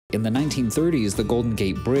In the 1930s, the Golden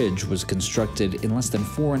Gate Bridge was constructed in less than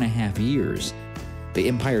 4.5 years. The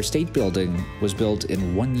Empire State Building was built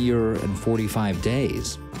in 1 year and 45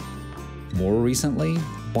 days. More recently,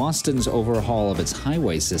 Boston's overhaul of its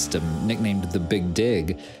highway system, nicknamed the Big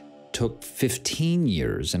Dig, took 15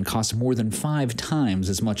 years and cost more than 5 times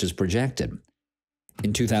as much as projected.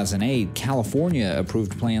 In 2008, California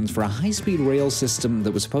approved plans for a high-speed rail system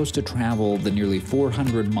that was supposed to travel the nearly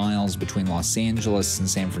 400 miles between Los Angeles and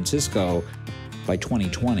San Francisco by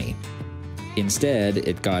 2020. Instead,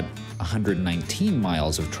 it got 119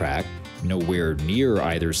 miles of track, nowhere near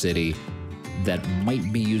either city, that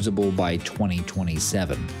might be usable by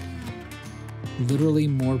 2027. Literally,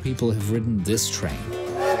 more people have ridden this train